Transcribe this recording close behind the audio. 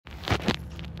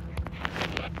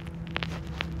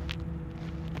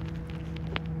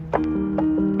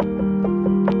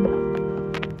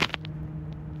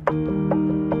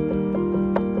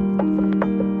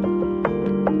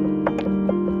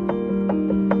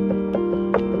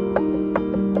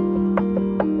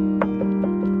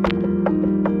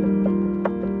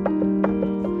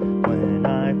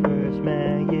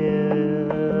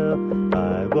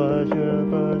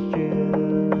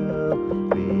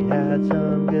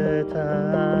good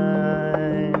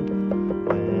time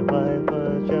when life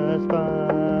was just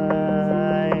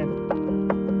fine.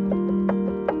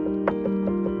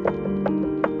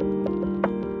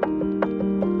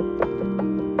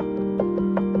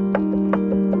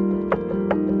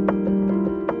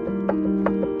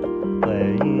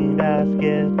 Playing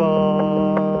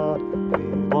basketball, we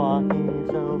walking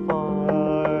so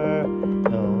far,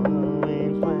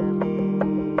 knowing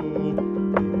swimming, it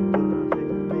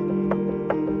wasn't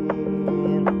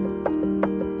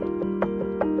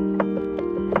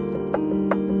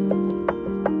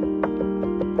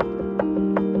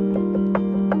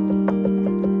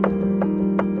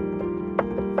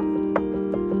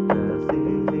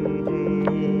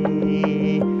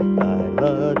mean. I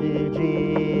love you,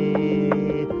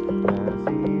 G. That's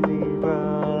easy,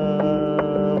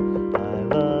 bro. I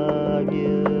love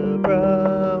you, bro.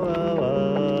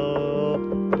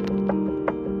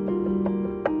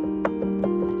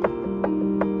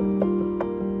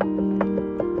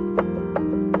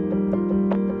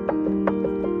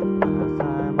 Last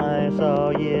time I saw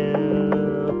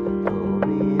you, told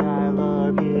me I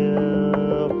love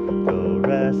you. Go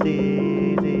rest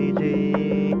easy,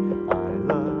 G. I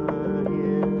love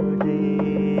you,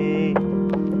 G.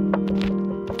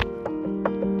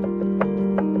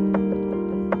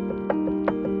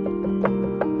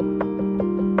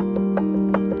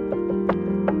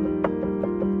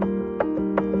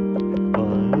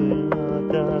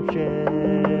 Looked up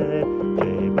shit,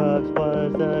 J-Bucks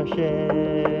was the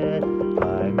shit.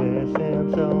 I miss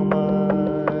him so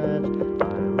much.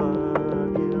 I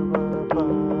love you a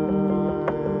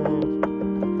bunch.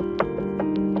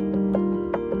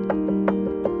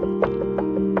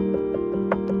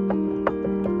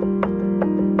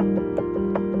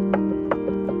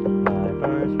 My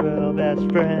first real best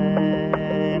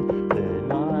friend did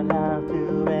not have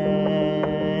to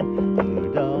end.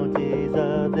 You don't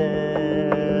deserve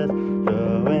this.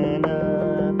 You're in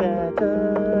a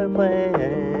better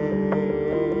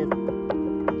place.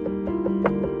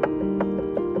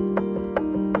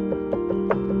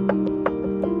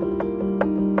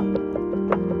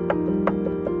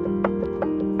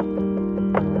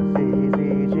 That's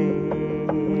easy, G.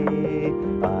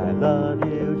 I love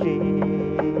you, G.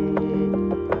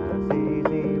 That's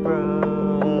easy,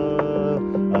 bro.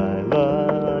 I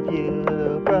love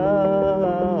you, bro.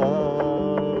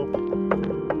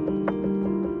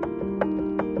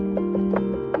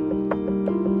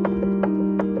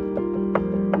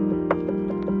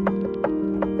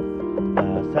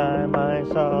 Last time I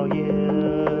saw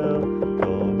you,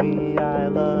 told me I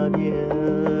love you.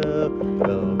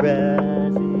 Go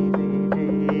rest